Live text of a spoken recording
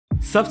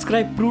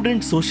Subscribe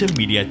Prudent social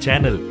media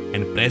channel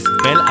and press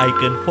bell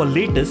icon for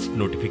latest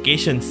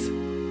notifications.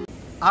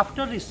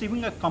 After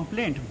receiving a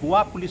complaint,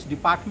 Goa Police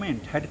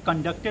Department had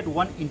conducted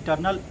one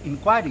internal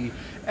inquiry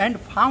and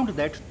found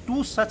that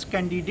two such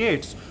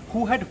candidates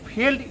who had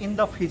failed in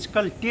the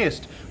physical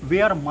test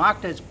were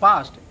marked as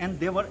passed and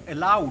they were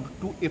allowed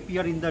to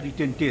appear in the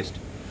written test.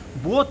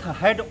 Both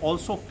had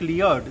also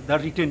cleared the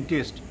written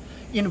test.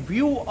 In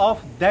view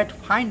of that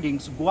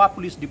findings, Goa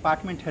Police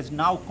Department has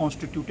now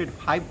constituted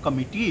 5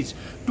 committees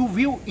to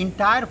view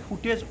entire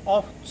footage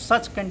of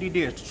such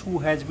candidates who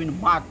has been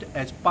marked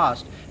as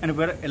passed and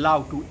were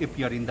allowed to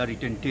appear in the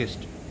written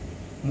test.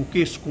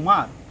 Mukesh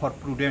Kumar for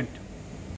Prudent.